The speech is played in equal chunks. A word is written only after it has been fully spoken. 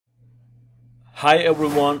Hi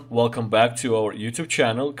everyone, welcome back to our YouTube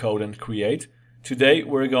channel Code and Create. Today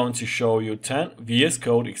we're going to show you 10 VS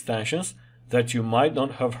Code extensions that you might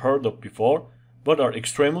not have heard of before, but are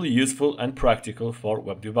extremely useful and practical for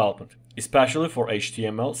web development, especially for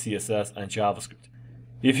HTML, CSS, and JavaScript.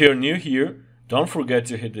 If you're new here, don't forget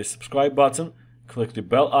to hit the subscribe button, click the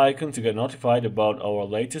bell icon to get notified about our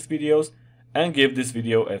latest videos, and give this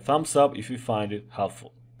video a thumbs up if you find it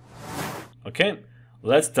helpful. Okay,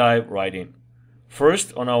 let's dive right in.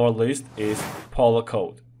 First on our list is Polo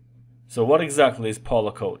code. So what exactly is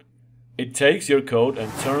Polo code? It takes your code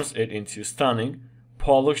and turns it into stunning,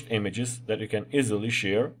 polished images that you can easily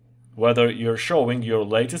share, whether you're showing your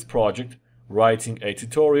latest project, writing a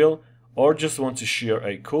tutorial, or just want to share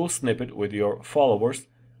a cool snippet with your followers.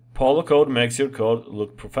 Polo code makes your code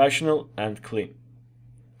look professional and clean.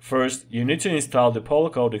 First, you need to install the Polo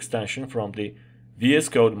code extension from the VS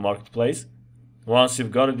Code Marketplace. Once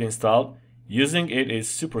you've got it installed, using it is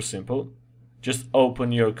super simple. Just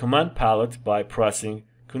open your command palette by pressing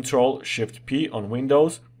Ctrl-Shift-P on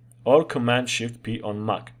Windows or Command-Shift-P on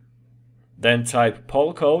Mac. Then type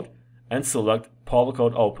Polo code and select Polo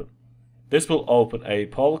code open. This will open a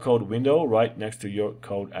Polo code window right next to your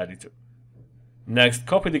code editor. Next,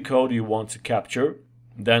 copy the code you want to capture,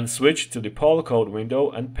 then switch to the Polo code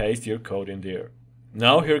window and paste your code in there.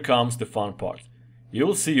 Now here comes the fun part. You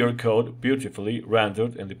will see your code beautifully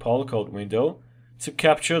rendered in the Polo code window. To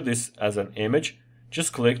capture this as an image,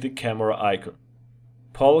 just click the camera icon.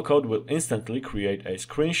 Polo code will instantly create a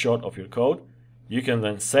screenshot of your code. You can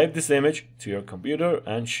then save this image to your computer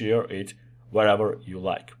and share it wherever you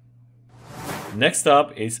like. Next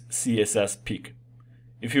up is CSS Peek.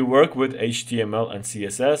 If you work with HTML and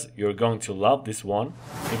CSS, you're going to love this one.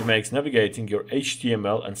 It makes navigating your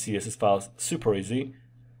HTML and CSS files super easy.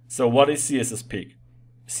 So what is CSS Peek?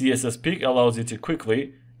 CSS Peek allows you to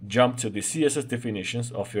quickly jump to the CSS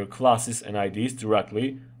definitions of your classes and IDs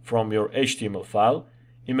directly from your HTML file.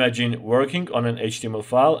 Imagine working on an HTML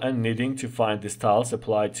file and needing to find the styles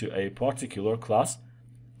applied to a particular class.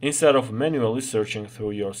 Instead of manually searching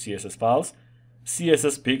through your CSS files,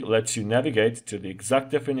 CSS Peek lets you navigate to the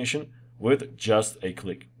exact definition with just a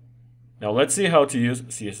click. Now let's see how to use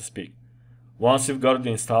CSS Peek. Once you've got it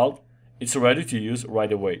installed, it's ready to use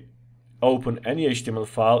right away. Open any HTML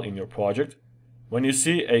file in your project. When you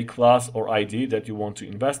see a class or ID that you want to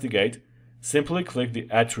investigate, simply click the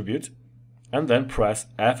attribute and then press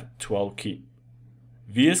F12 key.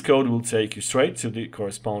 VS Code will take you straight to the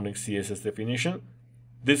corresponding CSS definition.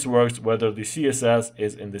 This works whether the CSS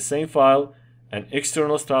is in the same file, an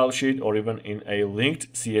external style sheet, or even in a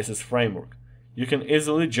linked CSS framework. You can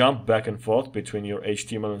easily jump back and forth between your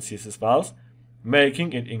HTML and CSS files,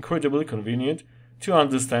 making it incredibly convenient to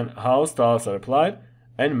understand how styles are applied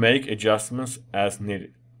and make adjustments as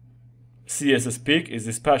needed. CSS Peek is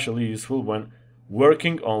especially useful when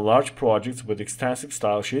working on large projects with extensive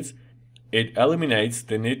style sheets. It eliminates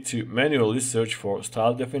the need to manually search for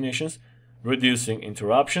style definitions, reducing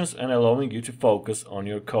interruptions and allowing you to focus on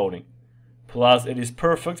your coding. Plus, it is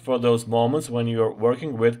perfect for those moments when you are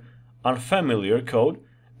working with unfamiliar code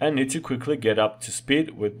and need to quickly get up to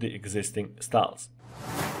speed with the existing styles.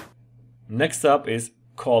 Next up is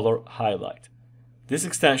Color Highlight. This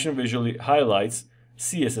extension visually highlights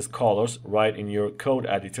CSS colors right in your code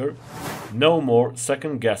editor. No more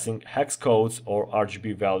second-guessing hex codes or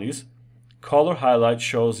RGB values. Color Highlight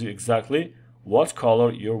shows you exactly what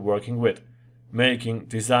color you're working with, making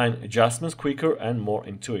design adjustments quicker and more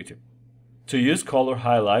intuitive. To use Color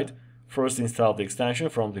Highlight, first install the extension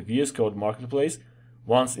from the VS Code Marketplace.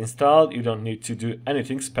 Once installed, you don't need to do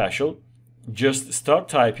anything special. Just start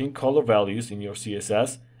typing color values in your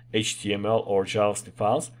CSS, HTML, or JavaScript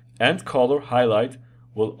files, and Color Highlight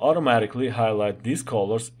will automatically highlight these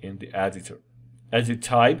colors in the editor. As you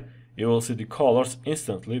type, you will see the colors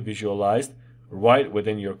instantly visualized right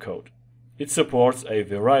within your code. It supports a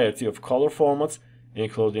variety of color formats,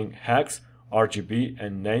 including hex, RGB,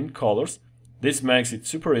 and named colors. This makes it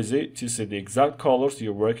super easy to see the exact colors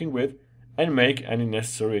you're working with and make any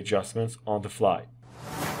necessary adjustments on the fly.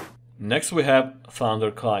 Next we have Thunder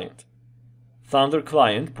Client. Thunder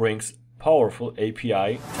Client brings powerful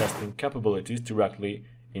API testing capabilities directly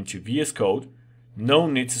into VS Code. No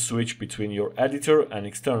need to switch between your editor and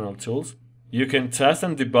external tools. You can test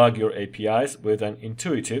and debug your APIs with an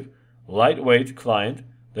intuitive, lightweight client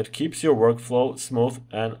that keeps your workflow smooth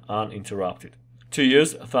and uninterrupted. To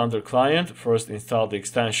use Thunder Client, first install the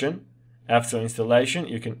extension. After installation,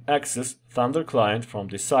 you can access Thunder Client from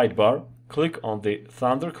the sidebar. Click on the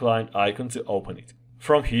Thunder Client icon to open it.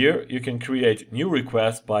 From here, you can create new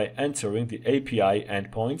requests by entering the API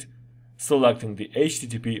endpoint, selecting the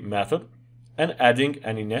HTTP method, and adding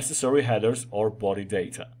any necessary headers or body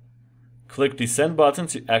data. Click the Send button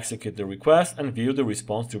to execute the request and view the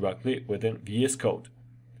response directly within VS Code.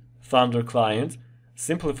 Thunder Client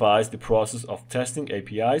simplifies the process of testing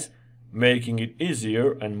APIs, making it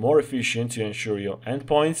easier and more efficient to ensure your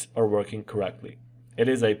endpoints are working correctly. It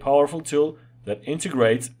is a powerful tool that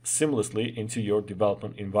integrates seamlessly into your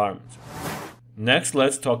development environment. Next,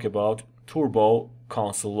 let's talk about Turbo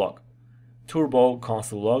Console Log. Turbo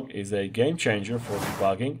Console Log is a game changer for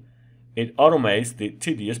debugging. It automates the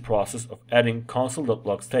tedious process of adding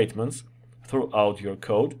console.log statements throughout your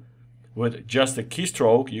code. With just a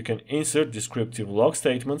keystroke, you can insert descriptive log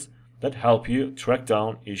statements that help you track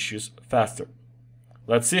down issues faster.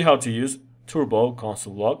 Let's see how to use Turbo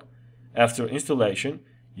Console Log. After installation,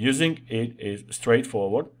 using it is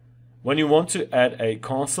straightforward. When you want to add a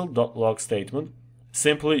console.log statement,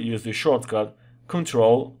 simply use the shortcut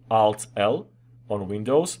Ctrl-Alt-L on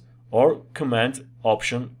Windows or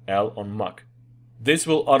Command-Option-L on Mac. This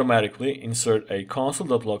will automatically insert a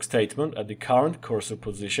console.log statement at the current cursor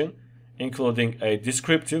position, including a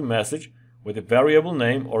descriptive message with a variable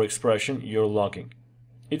name or expression you're logging.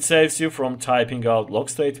 It saves you from typing out log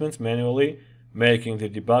statements manually, making the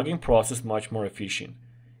debugging process much more efficient.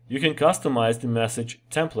 You can customize the message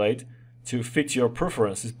template to fit your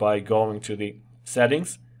preferences by going to the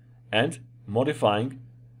Settings and modifying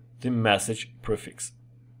the message prefix.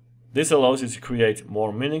 This allows you to create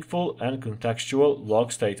more meaningful and contextual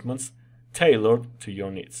log statements tailored to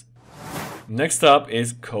your needs. Next up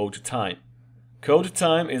is Code Time. Code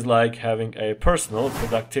Time is like having a personal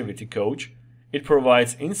productivity coach. It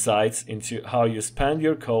provides insights into how you spend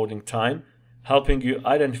your coding time, helping you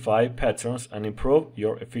identify patterns and improve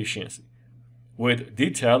your efficiency. With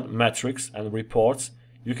detailed metrics and reports,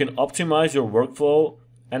 you can optimize your workflow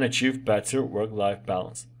and achieve better work-life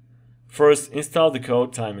balance. First, install the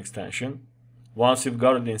Code Time extension. Once you've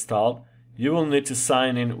got it installed, you will need to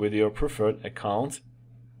sign in with your preferred account.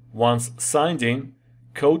 Once signed in,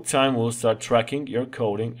 Code Time will start tracking your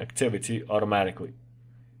coding activity automatically.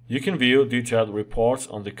 You can view detailed reports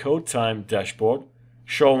on the Code Time dashboard,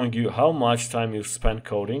 showing you how much time you've spent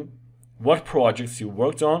coding, what projects you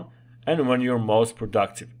worked on, and when you're most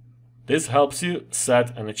productive. This helps you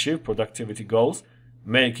set and achieve productivity goals,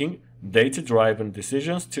 making data-driven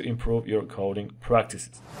decisions to improve your coding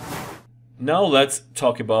practices. Now let's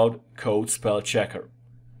talk about Code Spell Checker.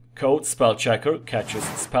 Code Spell Checker catches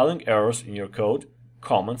spelling errors in your code,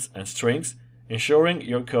 comments, and strings, ensuring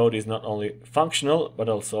your code is not only functional but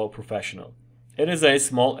also professional. It is a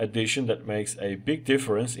small addition that makes a big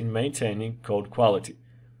difference in maintaining code quality.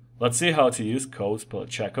 Let's see how to use Code Spell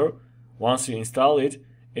Checker. Once you install it,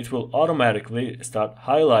 it will automatically start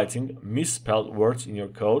highlighting misspelled words in your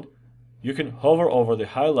code. You can hover over the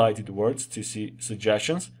highlighted words to see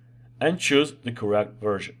suggestions and choose the correct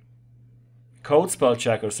version. Code Spell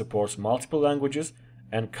Checker supports multiple languages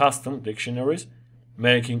and custom dictionaries,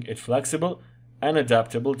 making it flexible and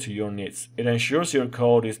adaptable to your needs. It ensures your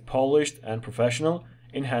code is polished and professional,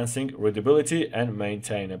 enhancing readability and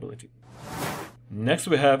maintainability. Next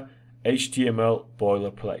we have HTML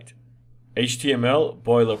boilerplate. HTML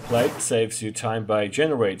boilerplate saves you time by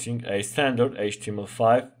generating a standard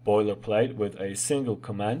HTML5 boilerplate with a single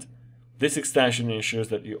command. This extension ensures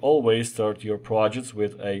that you always start your projects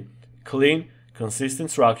with a clean, consistent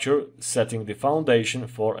structure, setting the foundation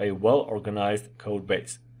for a well-organized code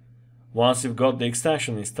base. Once you've got the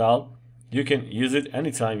extension installed, you can use it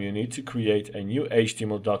anytime you need to create a new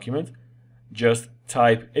HTML document. Just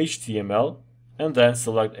type HTML and then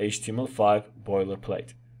select HTML5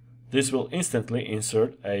 boilerplate. This will instantly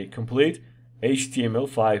insert a complete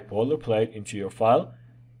HTML5 boilerplate into your file.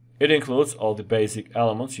 It includes all the basic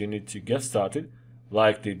elements you need to get started,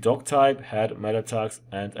 like the doc type, head, meta tags,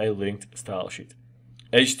 and a linked style sheet.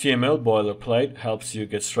 HTML boilerplate helps you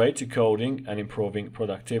get straight to coding and improving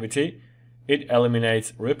productivity. It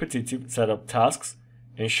eliminates repetitive setup tasks,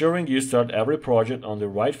 ensuring you start every project on the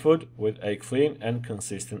right foot with a clean and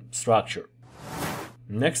consistent structure.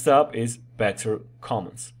 Next up is Better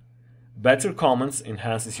Comments. Better Comments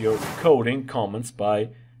enhances your coding comments by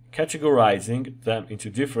categorizing them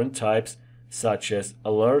into different types such as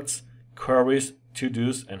alerts, queries,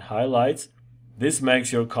 to-dos, and highlights. This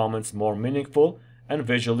makes your comments more meaningful and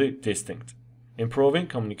visually distinct, improving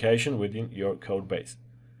communication within your codebase.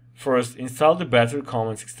 First, install the Better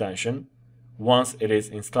Comments extension. Once it is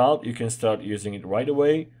installed, you can start using it right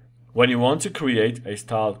away. When you want to create a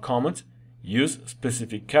styled comment, use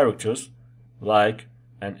specific characters like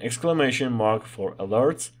an exclamation mark for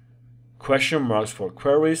alerts, question marks for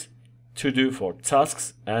queries, to-do for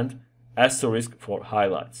tasks, and asterisk for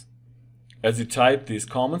highlights. As you type these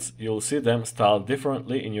comments, you'll see them styled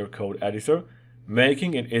differently in your code editor,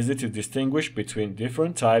 making it easy to distinguish between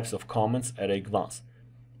different types of comments at a glance.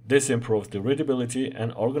 This improves the readability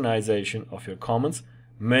and organization of your comments,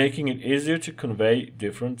 making it easier to convey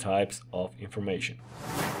different types of information.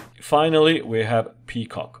 Finally, we have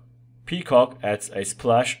Peacock. Peacock adds a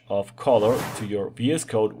splash of color to your VS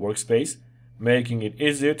Code workspace, making it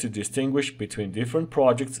easier to distinguish between different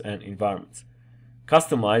projects and environments.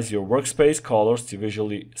 Customize your workspace colors to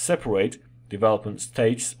visually separate development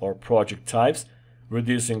stages or project types,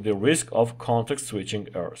 reducing the risk of context switching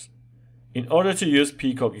errors. In order to use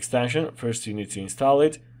Peacock extension, first you need to install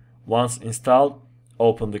it. Once installed,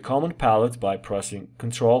 open the command palette by pressing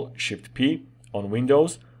Ctrl-Shift-P on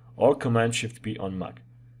Windows or Command-Shift-P on Mac.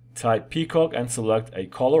 Type Peacock and select a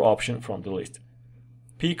color option from the list.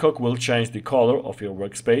 Peacock will change the color of your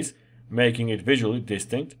workspace, making it visually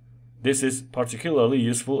distinct. This is particularly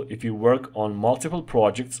useful if you work on multiple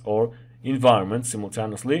projects or environments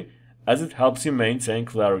simultaneously, as it helps you maintain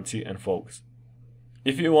clarity and focus.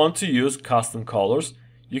 If you want to use custom colors,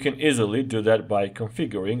 you can easily do that by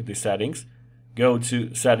configuring the settings. Go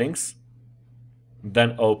to Settings,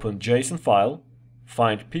 then open JSON file,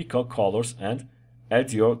 find Peacock colors and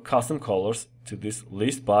add your custom colors to this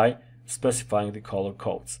list by specifying the color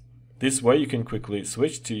codes. This way you can quickly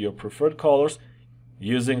switch to your preferred colors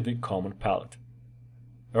using the command palette.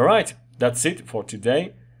 Alright, that's it for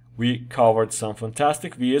today. We covered some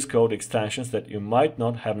fantastic VS Code extensions that you might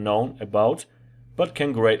not have known about, but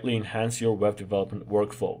can greatly enhance your web development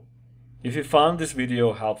workflow. If you found this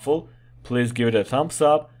video helpful, please give it a thumbs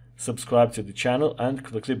up, subscribe to the channel and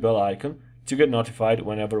click the bell icon to get notified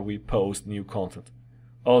whenever we post new content.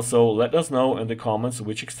 Also, let us know in the comments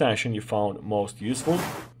which extension you found most useful,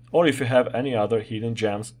 or if you have any other hidden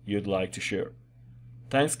gems you'd like to share.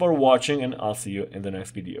 Thanks for watching and I'll see you in the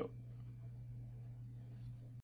next video.